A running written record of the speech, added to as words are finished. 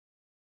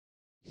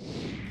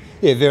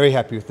Yeah, very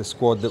happy with the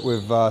squad that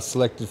we've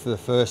selected for the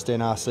first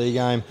NRC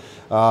game.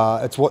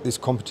 It's what this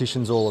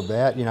competition's all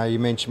about. You know, you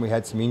mentioned we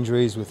had some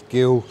injuries with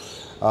Gill,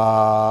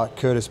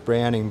 Curtis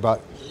Browning,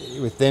 but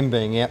with them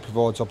being out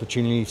provides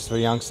opportunities for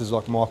youngsters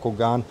like Michael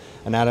Gunn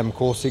and Adam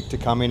Corsick to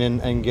come in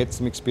and get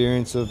some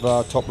experience of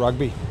top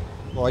rugby.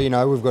 Well, you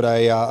know, we've got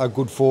a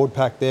good forward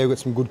pack there, we've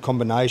got some good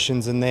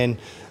combinations, and then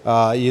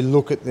you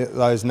look at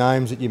those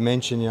names that you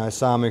mentioned. You know,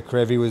 Samu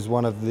Krevi was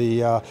one of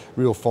the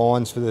real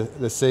finds for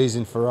the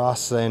season for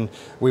us, and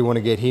we want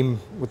to get him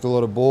with a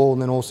lot of ball.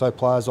 And then also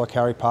players like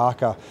Harry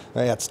Parker,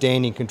 an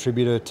outstanding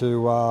contributor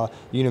to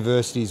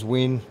University's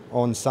win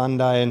on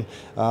Sunday,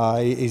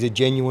 and he's a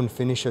genuine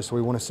finisher, so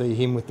we want to see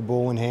him with the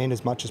ball in hand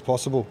as much as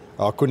possible.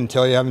 I couldn't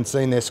tell you, I haven't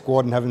seen their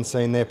squad and haven't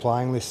seen their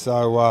playing list,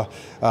 so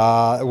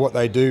what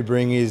they do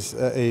bring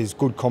is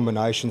good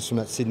combinations from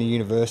that Sydney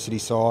University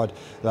side.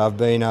 They've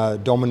been a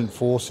dominant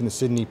force in the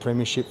Sydney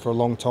Premiership for a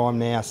long time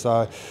now,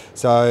 so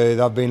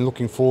they've been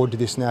looking forward to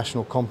this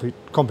national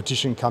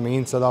competition coming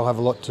in, so they'll have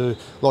a lot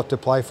to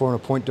play for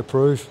and a point to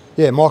prove.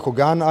 Yeah, Michael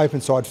Gunn, open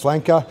side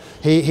flanker.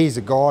 He's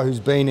a guy who's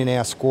been in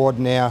our squad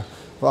now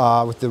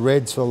with the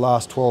Reds for the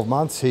last 12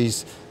 months.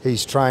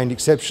 He's trained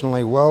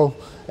exceptionally well,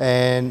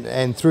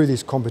 and through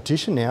this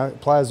competition now,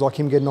 players like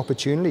him get an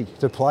opportunity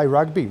to play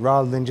rugby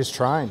rather than just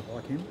train.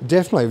 Like him?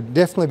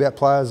 Definitely about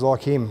players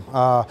like him.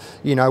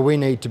 You know, we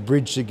need to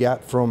bridge the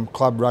gap from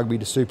club rugby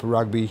to super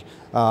rugby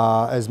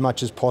as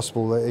much as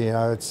possible. You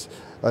know, it's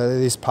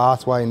this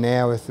pathway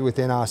now with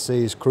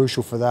NRC is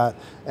crucial for that,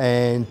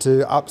 and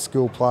to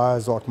upskill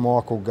players like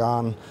Michael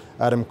Gunn,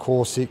 Adam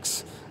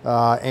Corsicks,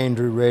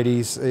 Andrew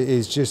Reddy's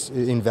is just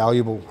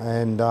invaluable,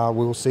 and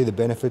we'll see the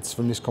benefits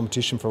from this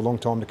competition for a long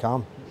time to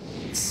come.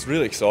 It's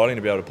really exciting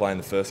to be able to play in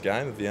the first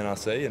game of the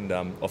NRC, and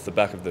off the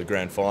back of the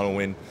grand final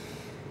win,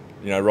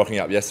 you know, rocking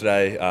up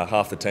yesterday,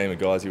 half the team of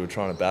guys you were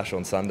trying to bash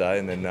on Sunday,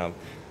 and then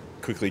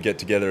quickly get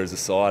together as a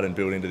side and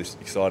build into this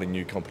exciting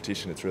new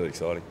competition. It's really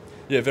exciting.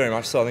 Yeah, very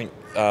much so. I think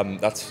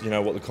that's, you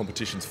know, what the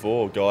competition's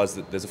for. There's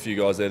a few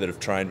guys there that have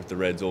trained with the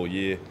Reds all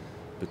year,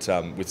 but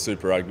with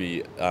Super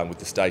Rugby, with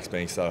the stakes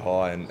being so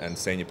high and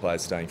senior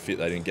players staying fit,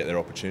 they didn't get their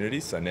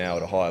opportunities. So now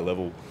at a higher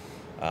level,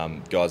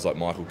 guys like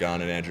Michael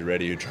Gunn and Andrew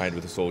Reddy, who trained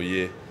with us all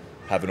year,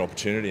 have an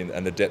opportunity,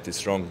 and the depth is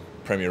strong.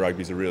 Premier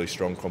Rugby is a really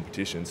strong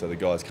competition, so the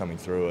guys coming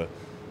through are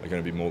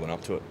going to be more than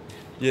up to it.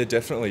 Yeah,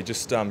 definitely.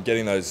 Just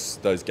getting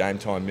those game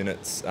time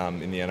minutes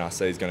in the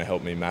NRC is going to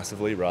help me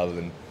massively, rather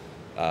than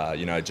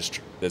you know,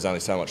 just there's only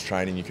so much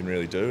training you can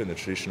really do in the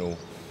traditional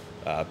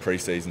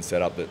pre-season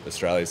setup that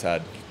Australia's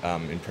had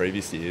in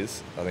previous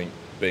years. I think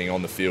being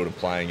on the field and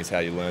playing is how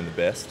you learn the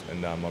best,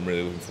 and I'm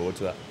really looking forward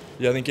to that.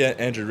 Yeah, I think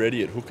Andrew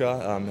Reddy at hooker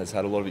has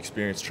had a lot of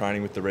experience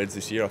training with the Reds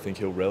this year. I think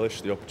he'll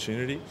relish the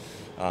opportunity.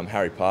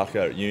 Harry Parker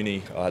at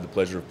uni, I had the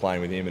pleasure of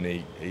playing with him, and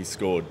he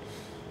scored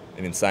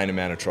an insane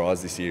amount of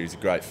tries this year. He's a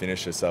great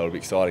finisher, so it'll be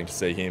exciting to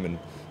see him, and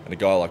a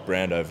guy like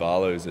Brando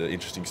Varlo is an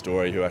interesting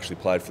story, who actually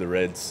played for the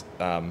Reds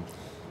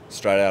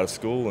straight out of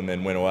school and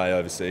then went away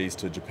overseas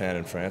to Japan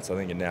and France, I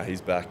think, and now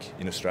he's back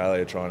in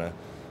Australia trying to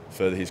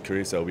further his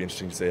career, so it'll be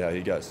interesting to see how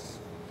he goes.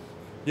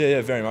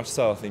 Yeah, very much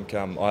so. I think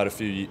I had a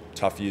few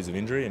tough years of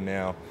injury, and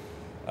now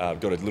I've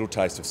got a little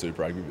taste of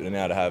Super Rugby, but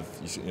now to have,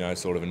 you know,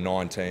 sort of a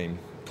 9-team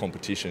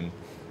competition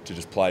to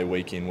just play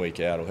week in, week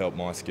out will help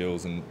my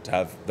skills, and to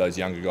have those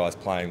younger guys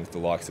playing with the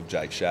likes of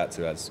Jake Schatz,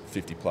 who has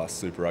 50+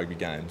 Super Rugby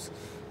games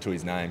to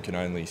his name, can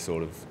only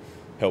sort of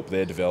help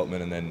their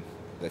development, and then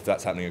if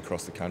that's happening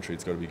across the country,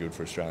 it's got to be good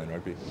for Australian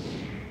rugby.